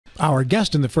Our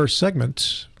guest in the first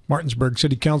segment, Martinsburg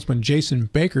City Councilman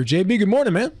Jason Baker. JB, good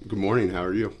morning, man. Good morning. How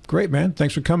are you? Great, man.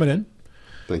 Thanks for coming in.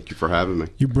 Thank you for having me.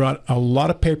 You brought a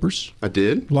lot of papers. I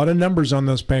did. A lot of numbers on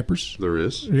those papers. There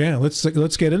is. Yeah, let's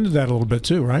get into that a little bit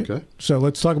too, right? Okay. So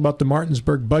let's talk about the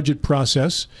Martinsburg budget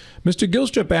process. Mr.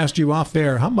 Gilstrap asked you off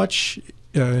air, how much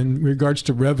in regards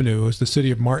to revenue does the city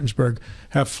of Martinsburg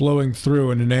have flowing through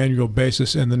on an annual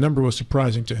basis? And the number was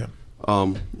surprising to him.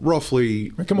 Roughly.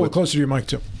 Come a little closer to your mic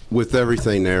too. With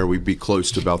everything there, we'd be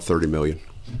close to about $30 million.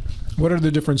 What are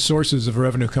the different sources of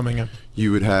revenue coming in?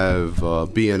 You would have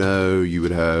B&O. You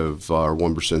would have our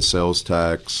 1% sales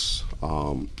tax.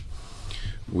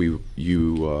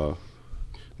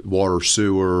 Water,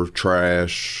 sewer,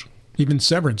 trash. Even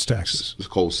severance taxes. It's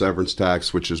called severance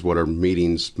tax, which is what our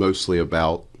meeting's mostly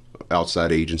about.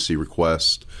 Outside agency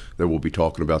request that we'll be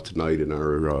talking about tonight in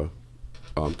our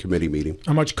committee meeting.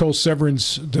 How much coal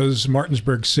severance does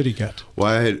Martinsburg City get?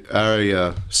 Well,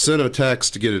 I sent a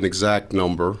text to get an exact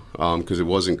number because it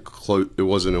wasn't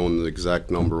on the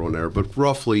exact number on there, but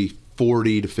roughly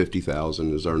 40 to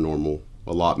 50,000 is our normal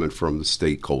allotment from the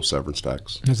state coal severance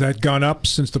tax. Has that gone up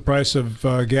since the price of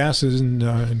gas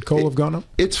and coal have gone up?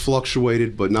 It's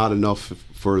fluctuated, but not enough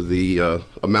for the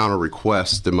amount of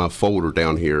requests in my folder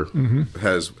down here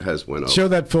has went up. Show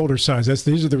that folder size.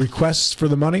 These are the requests for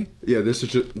the money? Yeah, this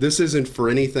isn't for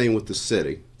anything with the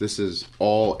city. This is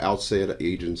all outside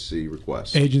agency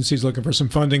requests. Agencies looking for some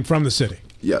funding from the city.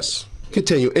 Yes.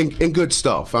 Continue. And good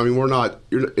stuff. I mean,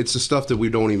 it's the stuff that we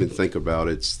don't even think about.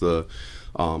 It's the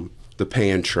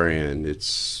Pantran,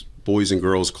 it's Boys and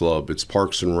Girls Club, it's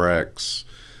Parks and Recs,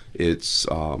 it's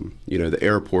the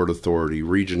Airport Authority,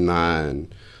 Region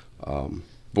 9,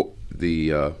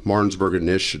 the Martinsburg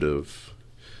Initiative,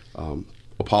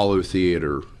 Apollo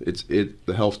Theater,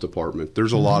 the Health Department.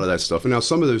 There's a lot of that stuff. And now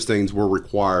some of those things were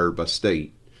required by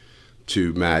state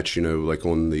to match, like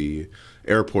on the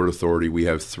Airport Authority, we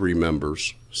have 3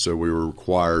 members. So we were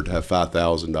required to have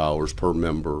 $5,000 per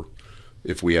member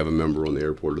if we have a member on the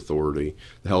Airport Authority.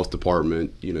 The Health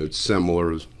Department, it's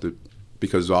similar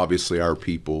because obviously our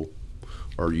people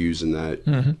are using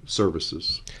that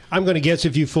services. I'm going to guess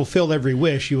if you fulfill every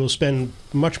wish, you will spend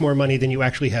much more money than you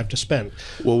actually have to spend.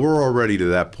 Well, we're already to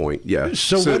that point, yeah.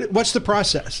 So what's the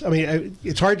process? I mean,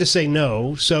 it's hard to say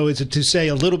no. So is it to say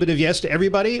a little bit of yes to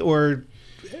everybody, or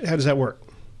how does that work?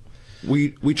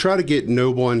 We try to get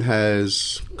no one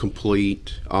has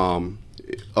complete.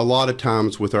 A lot of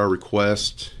times with our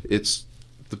request, it's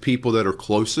the people that are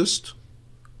closest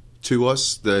to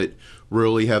us that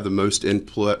really have the most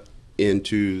input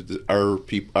into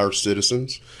our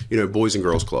citizens. Boys and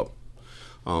Girls Club,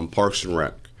 Parks and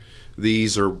Rec.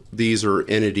 These are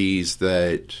entities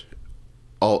that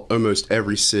almost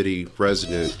every city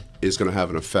resident is going to have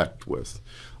an effect with.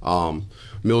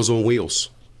 Meals on Wheels.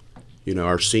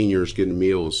 Our seniors getting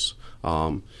meals.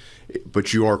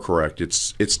 But you are correct.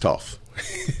 It's tough.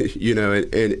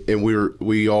 And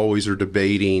we always are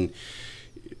debating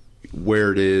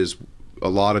where it is. A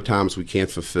lot of times we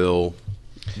can't fulfill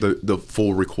the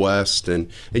full request, and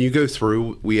you go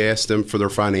through. We ask them for their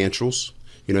financials.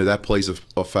 That plays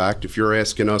a fact. If you're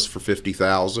asking us for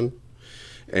 $50,000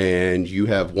 and you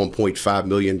have $1.5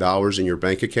 million in your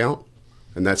bank account,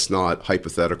 and that's not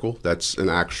hypothetical. That's an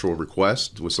actual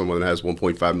request with someone that has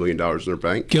 $1.5 million in their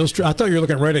bank. Gilstrap, I thought you were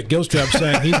looking right at Gilstrap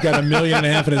saying he's got $1.5 million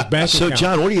in his bank account. So,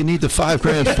 John, what do you need the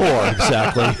 $5,000 for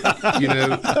exactly?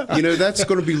 That's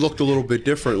going to be looked a little bit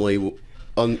differently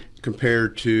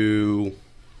compared to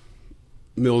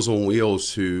Meals on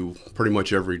Wheels, who pretty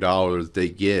much every dollar that they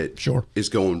get is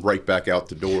going right back out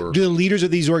the door. Do the leaders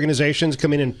of these organizations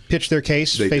come in and pitch their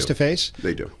case face to face?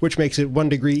 They do. Which makes it 1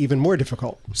 degree even more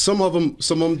difficult. Some of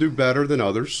them do better than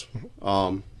others,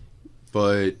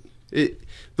 but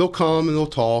they'll come and they'll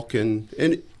talk, and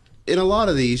in a lot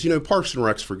of these, Parks and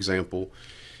Recs, for example,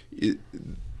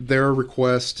 their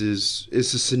request is a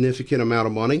significant amount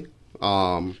of money.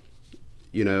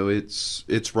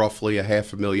 It's roughly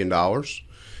 $500,000,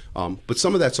 but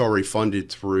some of that's already funded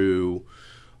through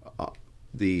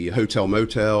the hotel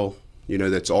motel.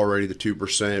 That's already the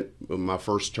 2%. In my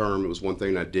first term, it was one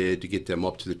thing I did to get them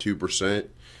up to the 2%.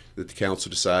 That the council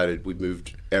decided we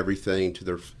moved everything to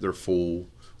their full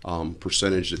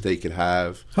percentage that they could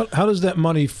have. How does that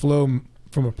money flow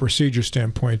from a procedure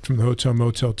standpoint from the hotel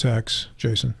motel tax,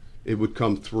 Jason? It would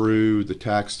come through the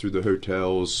tax through the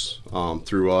hotels,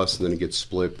 through us, and then it gets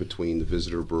split between the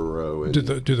visitor bureau. And do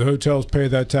the hotels pay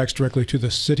that tax directly to the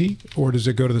city, or does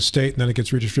it go to the state and then it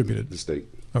gets redistributed? The state.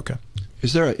 Okay.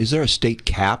 Is there a state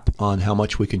cap on how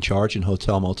much we can charge in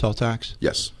hotel motel tax?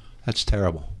 Yes. That's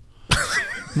terrible.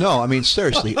 No, I mean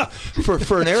seriously,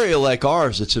 for an area like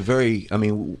ours, it's a very. I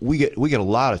mean, we get a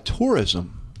lot of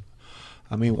tourism.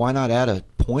 I mean, why not add a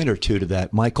point or two to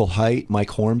that? Michael Height,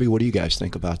 Mike Hornby, what do you guys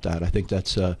think about that? I think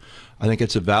it's a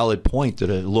valid point that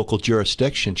a local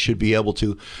jurisdiction should be able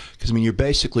to, because I mean,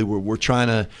 we're trying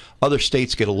to. Other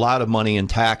states get a lot of money in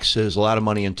taxes, a lot of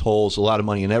money in tolls, a lot of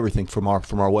money in everything from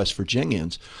our West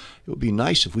Virginians. It would be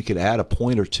nice if we could add a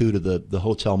point or two to the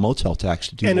hotel motel tax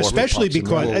to do and more. especially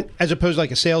because, as opposed to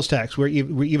like a sales tax, where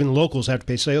even locals have to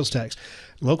pay sales tax.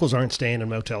 Locals aren't staying in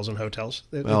motels and hotels.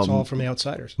 It's all from the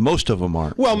outsiders. Most of them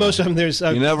aren't. Well, most of them. There's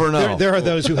you never know. There are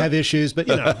those who have issues, but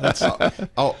you know. That's,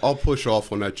 I'll push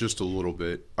off on that just a little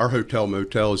bit. Our hotel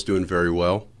motel is doing very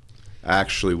well.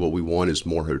 Actually, what we want is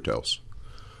more hotels.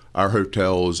 Our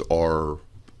hotels are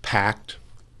packed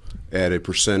at a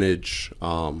percentage.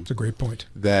 That's a great point.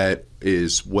 That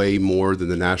is way more than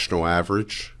the national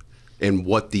average, and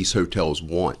what these hotels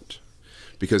want.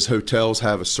 Because hotels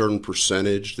have a certain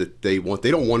percentage that they want. They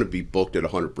don't want to be booked at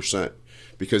 100%.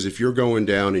 Because if you're going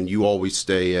down and you always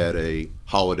stay at a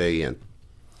Holiday Inn,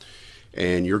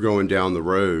 and you're going down the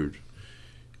road,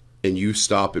 and you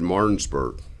stop in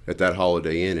Martinsburg at that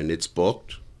Holiday Inn and it's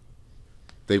booked,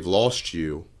 they've lost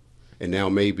you, and now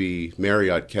maybe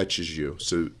Marriott catches you.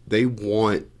 So they don't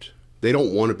want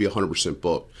to be 100%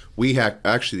 booked. We have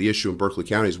actually, the issue in Berkeley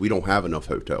County is we don't have enough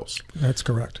hotels. That's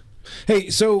correct. Hey,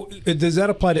 so does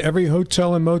that apply to every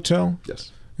hotel and motel?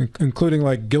 Yes. Including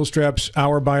like Gilstrap's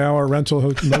hour-by-hour rental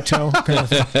motel kind of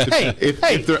thing?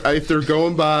 If they're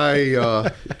going by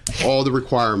all the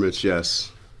requirements,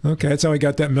 yes. Okay, that's how he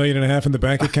got that $1.5 million in the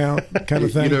bank account kind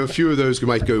of thing? You know, a few of those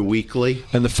might go weekly.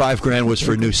 And the $5,000 was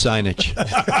for new signage.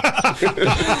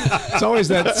 It's always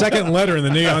that second letter in the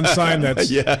neon sign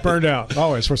that's burned out.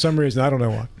 Always, for some reason. I don't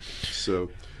know why. So,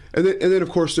 and then of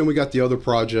course, then we got the other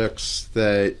projects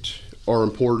that are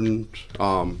important.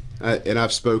 And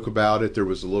I've spoke about it. There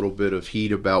was a little bit of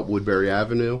heat about Woodbury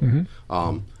Avenue.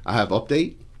 Mm-hmm. I have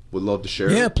update. Would love to share.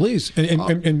 Yeah, it. please.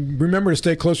 And remember to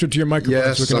stay closer to your microphone.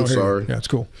 Yes, so we can I'm all hear you. sorry. Yeah, it's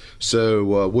cool.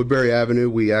 So Woodbury Avenue,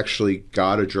 we actually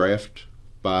got a draft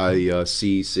by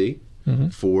CEC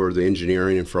for the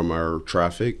engineering and from our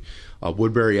traffic.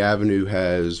 Woodbury Avenue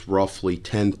has roughly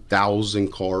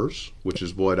 10,000 cars, which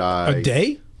is what A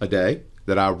day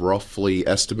that I roughly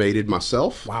estimated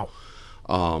myself. Wow.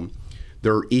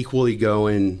 They're equally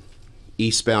going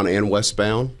eastbound and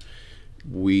westbound.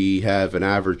 We have an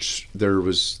average.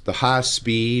 The high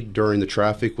speed during the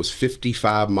traffic was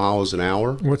 55 miles an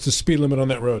hour. What's the speed limit on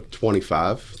that road?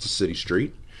 25. It's a city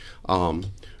street.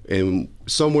 And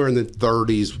somewhere in the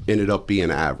 30s ended up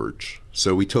being average.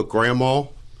 So we took Grandma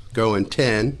going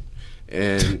 10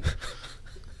 and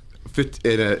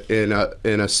in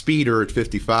a speeder at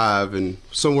 55, and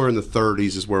somewhere in the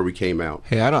 30s is where we came out.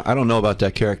 Hey, I don't know about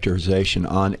that characterization.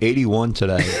 On 81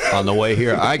 today, on the way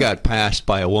here, I got passed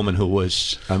by a woman who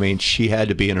was, I mean, she had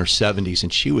to be in her 70s,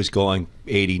 and she was going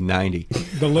 80, 90.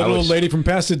 The little old lady from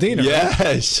Pasadena.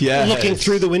 Yes, yes. looking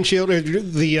through the windshield or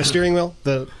the steering wheel,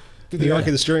 the arc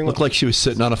of the steering wheel. Looked like she was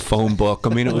sitting on a phone book. I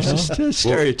mean, it was just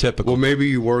stereotypical. Well, maybe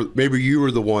you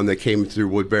were the one that came through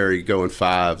Woodbury going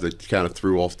 5 that kind of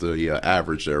threw off the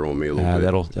average there on me a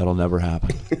little bit. That'll never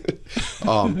happen.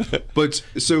 But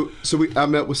I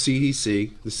met with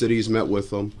CEC. The city's met with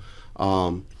them,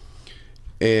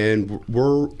 and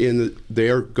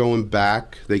they're going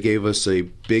back. They gave us a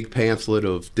big pamphlet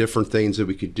of different things that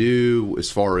we could do as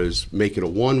far as make it a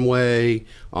one-way,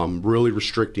 really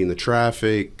restricting the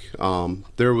traffic.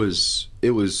 It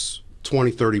was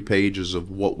 20, 30 pages of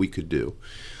what we could do.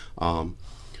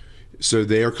 So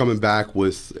they are coming back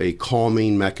with a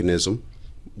calming mechanism,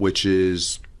 which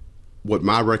is what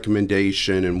my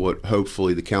recommendation and what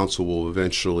hopefully the council will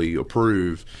eventually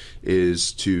approve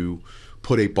is to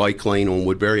put a bike lane on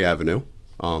Woodbury Avenue,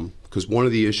 because one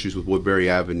of the issues with Woodbury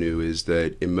Avenue is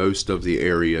that in most of the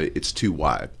area it's too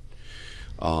wide.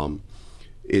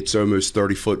 It's almost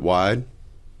 30 foot wide.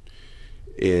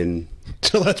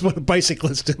 So that's what a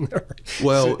bicyclist in there.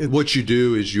 Well, what you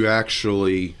do is you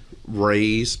actually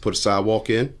put a sidewalk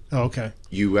in. Oh, okay.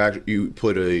 You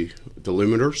put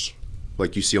delimiters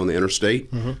like you see on the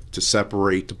interstate to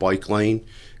separate the bike lane,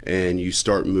 and you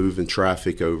start moving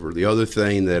traffic over. The other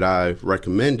thing that I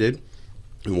recommended,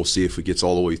 and we'll see if it gets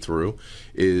all the way through,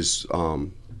 is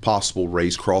possible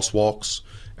raised crosswalks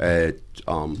at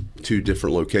 2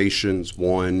 different locations,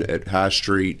 one at High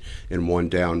Street and one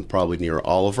down probably near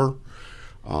Oliver,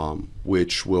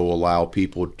 which will allow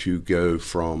people to go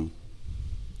from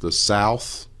the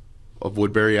south of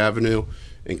Woodbury Avenue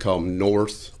and come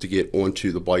north to get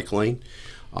onto the bike lane.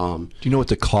 Do you know what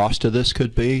the cost of this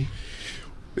could be?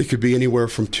 It could be anywhere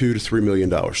from $2 to $3 million.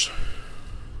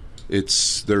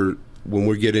 It's there. When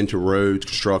we get into road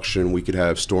construction, we could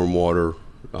have stormwater,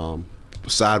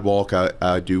 sidewalk.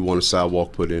 I do want a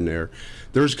sidewalk put in there.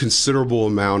 There's a considerable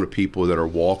amount of people that are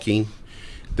walking.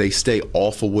 They stay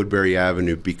off of Woodbury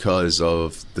Avenue because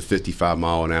of the 55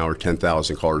 mile an hour,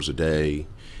 10,000 cars a day,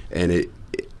 and it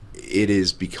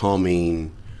is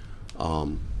becoming.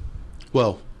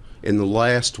 Well, in the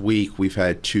last week, we've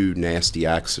had 2 nasty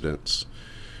accidents,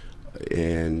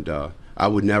 and I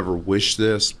would never wish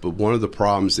this, but one of the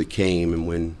problems that came, and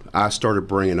when I started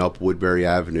bringing up Woodbury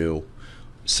Avenue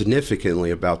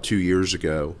significantly about 2 years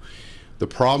ago, the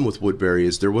problem with Woodbury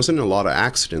is there wasn't a lot of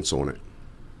accidents on it.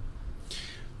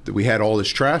 That we had all this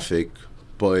traffic,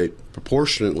 but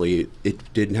proportionately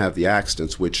it didn't have the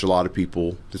accidents, which a lot of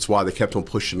people, that's why they kept on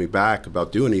pushing me back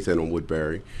about doing anything on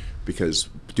Woodbury, because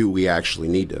do we actually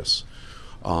need this?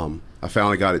 I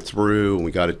finally got it through, and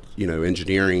we got it,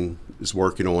 engineering is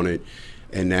working on it,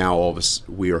 and now all of us,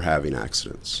 we are having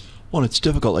accidents. Well, it's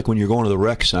difficult. Like when you're going to the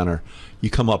rec center, you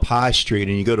come up High Street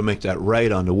and you go to make that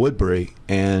right onto Woodbury,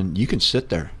 and you can sit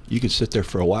there. You can sit there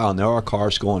for a while, and there are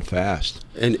cars going fast.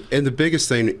 And the biggest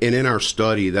thing, and in our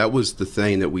study, that was the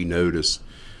thing that we noticed.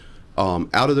 Out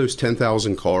of those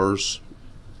 10,000 cars,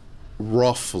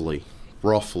 roughly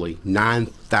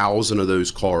 9,000 of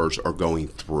those cars are going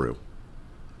through.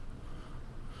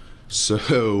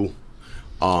 So,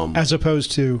 as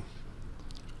opposed to.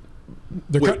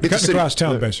 They're cutting across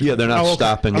town, basically. Yeah, they're not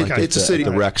stopping like it's a city.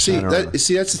 the rec center. That's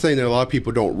the thing that a lot of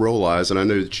people don't realize, and I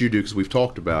know that you do because we've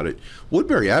talked about it.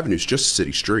 Woodbury Avenue is just a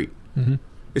city street. Mm-hmm.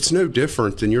 It's no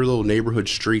different than your little neighborhood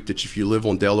street that if you live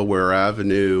on Delaware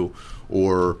Avenue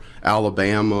or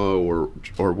Alabama or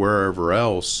wherever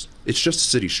else, it's just a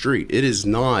city street. It is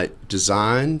not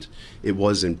designed. It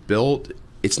wasn't built.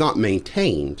 It's not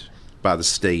maintained by the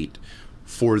state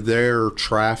for their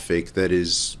traffic that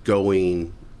is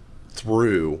going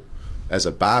through as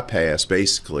a bypass.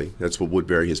 Basically, that's what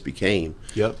Woodbury has became.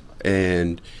 Yep.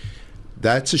 And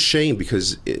that's a shame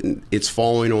because it's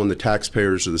falling on the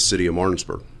taxpayers of the city of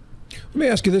Martinsburg. Let me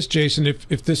ask you this, Jason.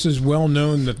 If this is well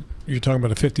known that you're talking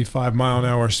about a 55 mile an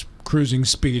hour cruising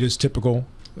speed is typical,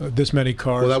 this many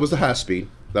cars. Well, that was the high speed.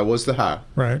 That was the high.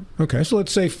 Right. Okay. So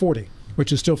let's say 40,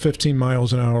 which is still 15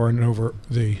 miles an hour and over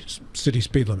the city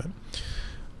speed limit.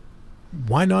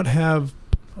 Why not have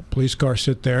a police car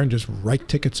sit there and just write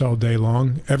tickets all day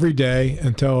long, every day,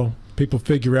 until people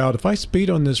figure out if I speed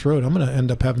on this road, I'm going to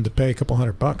end up having to pay a couple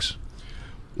 $100.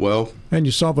 Well, and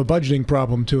you solve a budgeting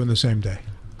problem too in the same day.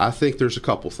 I think there's a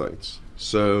couple things.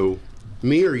 So,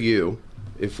 me or you,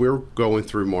 if we're going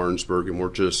through Martinsburg and we're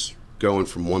just going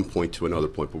from one point to another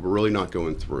point, but we're really not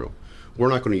going through, we're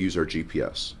not going to use our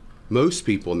GPS. Most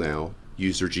people now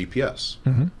use their GPS.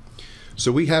 Mm-hmm.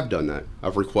 So we have done that.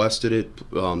 I've requested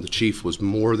it. The chief was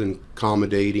more than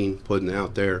accommodating, putting it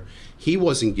out there. He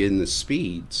wasn't getting the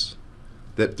speeds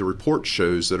that the report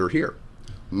shows that are here.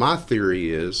 My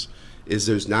theory is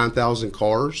those 9,000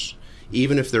 cars,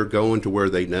 even if they're going to where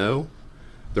they know,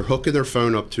 they're hooking their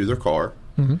phone up to their car,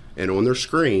 mm-hmm. and on their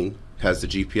screen has the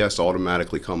GPS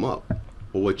automatically come up.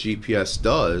 Well, what GPS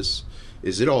does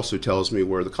is it also tells me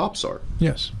where the cops are.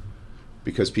 Yes.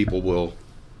 Because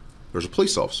there's a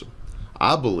police officer.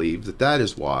 I believe that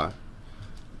is why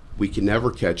we can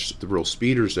never catch the real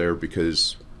speeders there,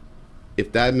 because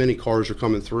if that many cars are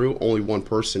coming through, only one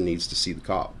person needs to see the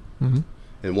cop. Mm-hmm.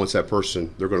 And once that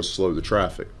person, they're going to slow the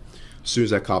traffic. As soon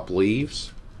as that cop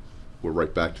leaves, we're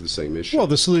right back to the same issue. Well,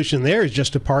 the solution there is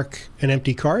just to park an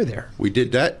empty car there. We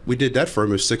did that. We did that for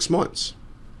almost 6 months.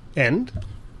 And?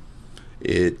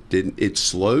 It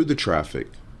slowed the traffic,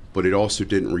 but it also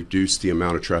didn't reduce the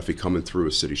amount of traffic coming through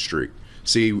a city street.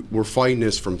 See, we're fighting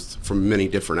this from many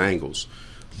different angles.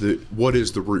 What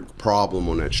is the root problem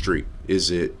on that street?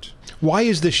 Why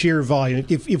is the sheer volume,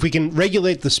 if we can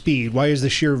regulate the speed, why is the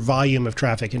sheer volume of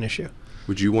traffic an issue?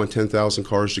 Would you want 10,000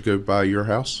 cars to go by your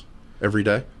house every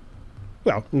day?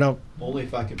 Well, no. Only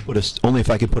if I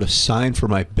could put a sign for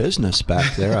my business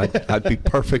back there, I'd be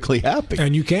perfectly happy.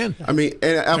 And you can. I mean,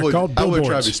 and I would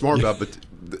try to be smart about it,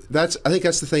 but I think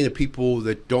that's the thing that people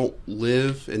that don't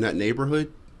live in that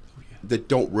neighborhood that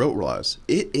don't realize.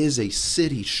 It is a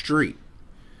city street.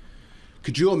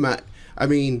 Could you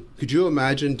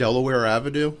imagine Delaware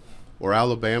Avenue or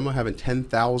Alabama having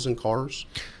 10,000 cars?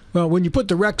 Well, when you put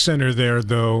the rec center there,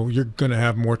 though, you're going to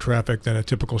have more traffic than a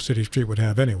typical city street would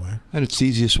have anyway. And it's the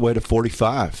easiest way to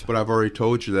 45. But I've already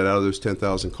told you that out of those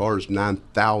 10,000 cars,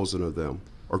 9,000 of them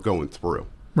are going through.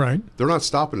 Right. They're not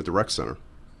stopping at the rec center.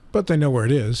 But they know where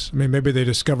it is. I mean, maybe they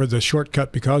discovered the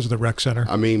shortcut because of the rec center.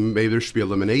 I mean, maybe there should be a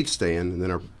lemonade stand,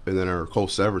 and then our Cole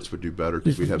Severance would do better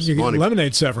because we'd have some money.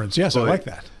 Lemonade Severance, yes, But I like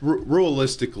that.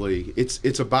 Realistically,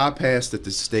 it's a bypass that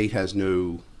the state has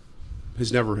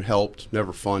never helped,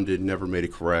 never funded, never made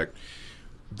it correct.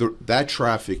 That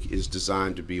traffic is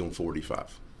designed to be on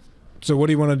 45. So what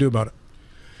do you want to do about it?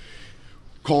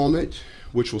 Calm it,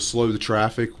 which will slow the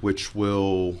traffic, which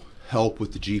will help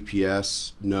with the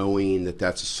GPS, knowing that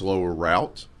that's a slower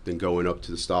route than going up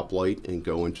to the stoplight and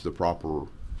going to the proper.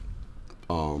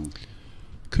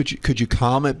 Could you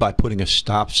calm it by putting a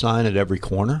stop sign at every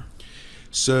corner?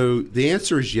 So the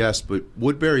answer is yes, but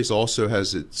Woodbury's also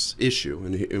has its issue,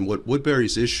 and what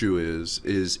Woodbury's issue is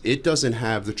it doesn't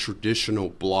have the traditional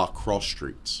block cross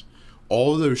streets.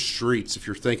 All of those streets, if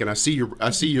you're thinking, I see you're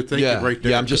thinking right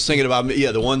there. Yeah, I'm just thinking about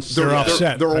the ones They're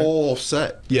offset. They're right? all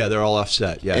offset. Yeah, they're all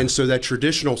offset. Yeah, And so that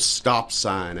traditional stop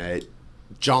sign at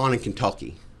John and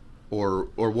Kentucky, or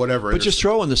whatever. but just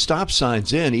throwing the stop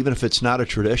signs in, even if it's not a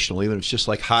traditional, even if it's just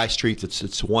like High Street,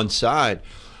 it's one side.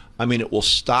 I mean, it will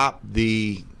stop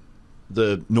the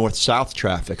north-south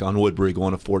traffic on Woodbury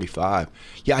going to 45.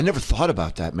 Yeah, I never thought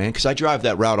about that, man, because I drive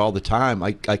that route all the time.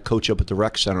 I coach up at the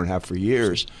rec center and have for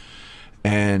years.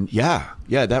 And yeah,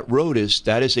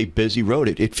 that is a busy road.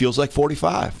 It feels like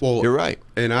 45. Well, you're right.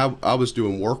 And I was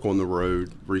doing work on the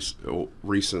road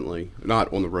recently,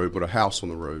 not on the road, but a house on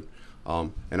the road.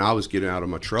 And I was getting out of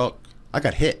my truck. I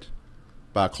got hit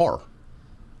by a car.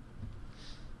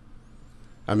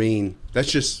 I mean, I'm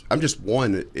just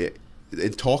one.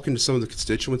 And talking to some of the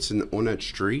constituents on that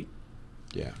street,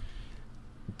 Yeah.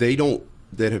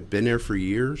 that have been there for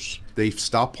years, they've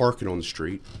stopped parking on the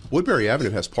street. Woodbury Avenue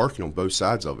has parking on both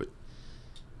sides of it.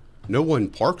 No one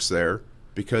parks there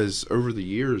because over the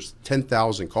years,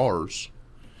 10,000 cars,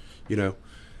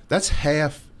 that's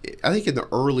half. I think in the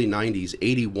early 90s,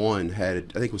 81 had,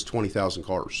 I think it was 20,000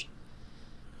 cars.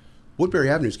 Woodbury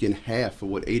Avenue is getting half of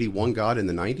what 81 got in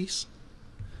the 90s.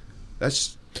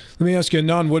 Let me ask you a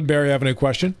non-Woodbury Avenue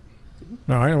question.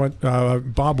 All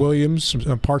right, Bob Williams,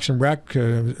 Parks and Rec,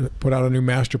 put out a new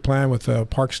master plan with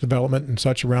parks development and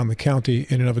such around the county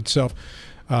in and of itself.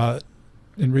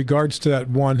 In regards to that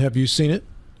one, have you seen it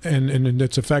and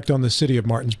its effect on the city of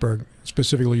Martinsburg,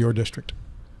 specifically your district?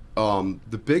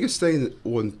 The biggest thing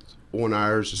on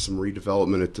ours is some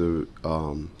redevelopment at the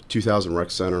 2000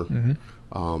 Rec Center.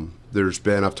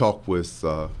 Mm-hmm. I've talked with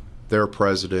their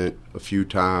president a few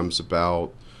times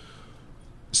about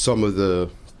some of the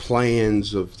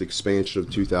plans of the expansion of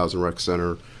 2000 Rec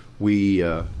Center.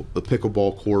 The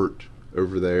pickleball court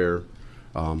over there,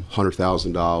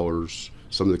 $100,000.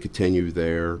 Some of the continue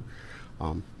there.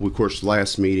 Of course,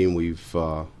 last meeting we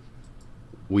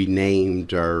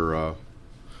named our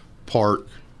park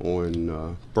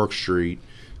on Burke Street.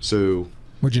 So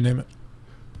what'd you name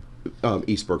it?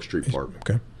 East Burke Street Park.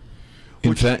 Okay.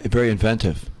 Very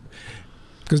inventive.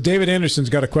 Because David Anderson's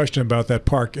got a question about that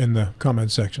park in the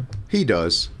comments section. He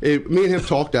does. Me and him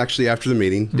talked actually after the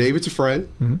meeting. Mm-hmm. David's a friend.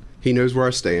 Mm-hmm. He knows where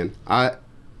I stand. I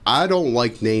don't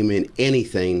like naming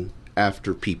anything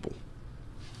after people.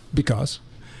 Because?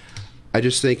 I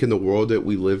just think in the world that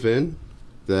we live in,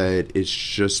 that it's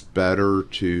just better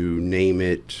to name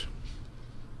it,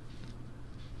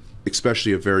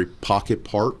 especially a very pocket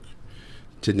park,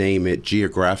 to name it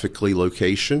geographically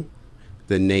location,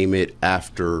 than name it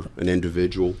after an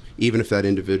individual, even if that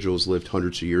individual has lived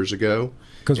hundreds of years ago.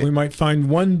 Because we might find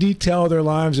one detail of their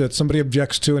lives that somebody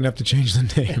objects to and have to change the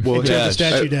name. Well, take the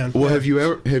statue down. Well, have you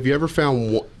ever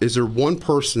found? Is there one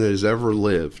person that has ever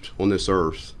lived on this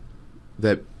earth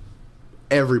that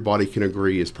everybody can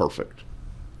agree is perfect?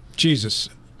 Jesus.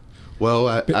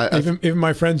 Well, even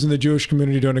my friends in the Jewish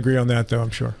community don't agree on that, though, I'm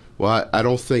sure. Well, I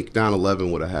don't think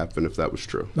 9/11 would have happened if that was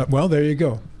true. Well, there you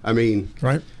go. I mean,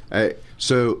 right.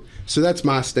 So that's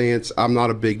my stance. I'm not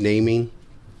a big naming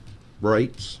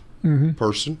rights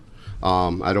person.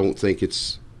 I don't think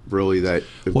it's really that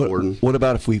important. What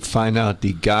about if we find out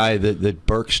the guy that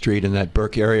Burke Street in that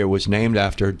Burke area was named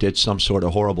after did some sort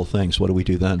of horrible things? What do we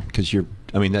do then? Because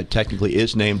that technically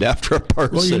is named after a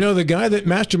person. Well, the guy that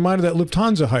masterminded that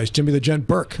Lufthansa heist, Jimmy the Gent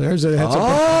Burke.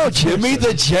 Jimmy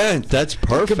the Gent. That's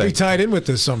perfect. Could be tied in with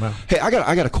this somehow. Hey, I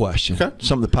got a question. Okay.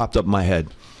 Something that popped up in my head.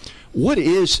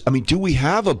 Do we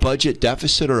have a budget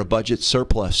deficit or a budget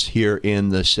surplus here in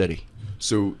the city?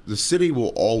 So the city will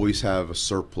always have a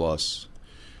surplus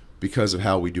because of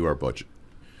how we do our budget.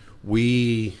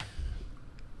 We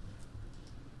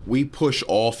push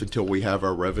off until we have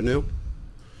our revenue.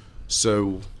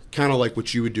 So kind of like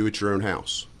what you would do at your own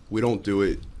house. We don't do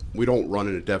it. We don't run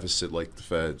in a deficit like the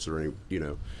feds or any.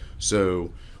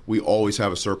 So we always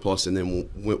have a surplus, and then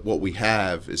what we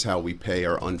have is how we pay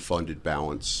our unfunded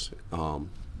balance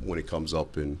when it comes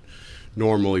up. And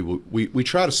normally we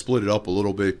try to split it up a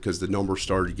little bit because the numbers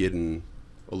started getting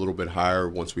a little bit higher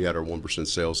once we had our 1%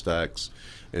 sales tax,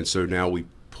 and so now we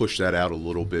push that out a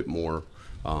little bit more.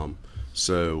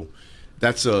 So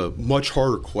that's a much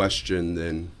harder question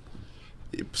than.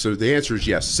 So the answer is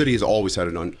yes. The city has always had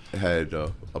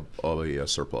a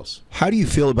surplus. How do you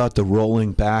feel about the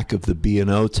rolling back of the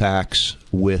B&O tax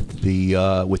with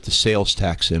the sales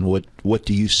tax in? What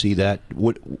do you see that?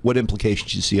 What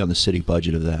implications do you see on the city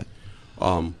budget of that?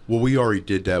 Well, we already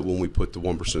did that when we put the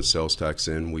 1% sales tax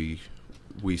in.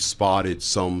 We spotted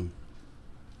some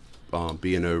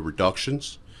B&O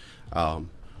reductions.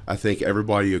 I think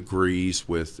everybody agrees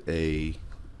with a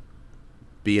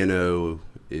B&O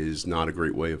is not a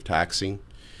great way of taxing.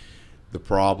 The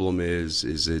problem is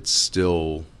it's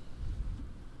still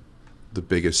the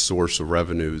biggest source of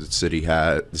revenue the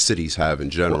cities have in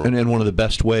general. And one of the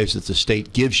best ways that the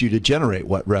state gives you to generate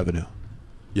what revenue?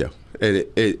 Yeah, and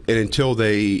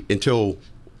until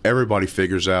everybody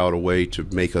figures out a way to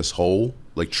make us whole,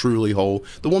 like truly whole,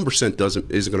 the 1%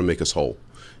 isn't going to make us whole.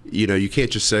 You know, you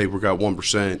can't just say we got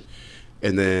 1%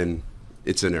 and then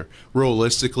it's in there.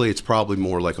 Realistically, it's probably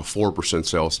more like a 4%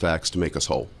 sales tax to make us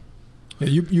whole. Yeah,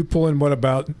 you pull in what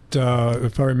about,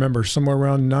 if I remember, somewhere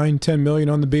around 9-10 million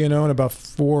on the B&O and about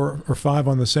 4 or 5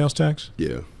 on the sales tax?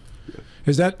 Yeah.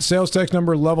 Is that sales tax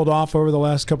number leveled off over the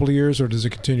last couple of years, or does it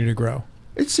continue to grow?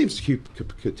 It seems to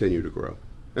continue to grow.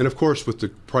 And of course, with the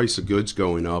price of goods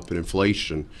going up and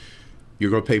inflation,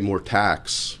 you're going to pay more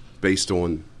tax based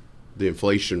on the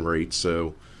inflation rate.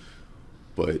 So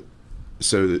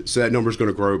that number is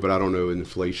going to grow, but I don't know in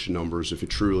inflation numbers if it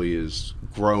truly is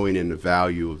growing in the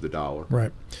value of the dollar.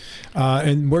 Right.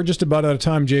 And we're just about out of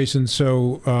time, Jason.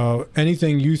 So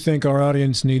anything you think our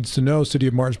audience needs to know, City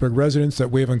of Martinsburg residents,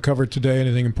 that we haven't covered today,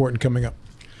 anything important coming up?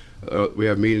 We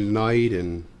have a meeting tonight.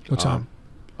 And what time?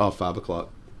 5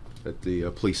 o'clock at the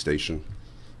police station.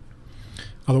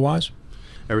 Otherwise?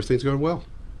 Everything's going well.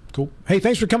 Cool. Hey,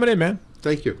 thanks for coming in, man.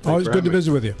 Thank you. Always good to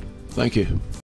visit with you. Thank you.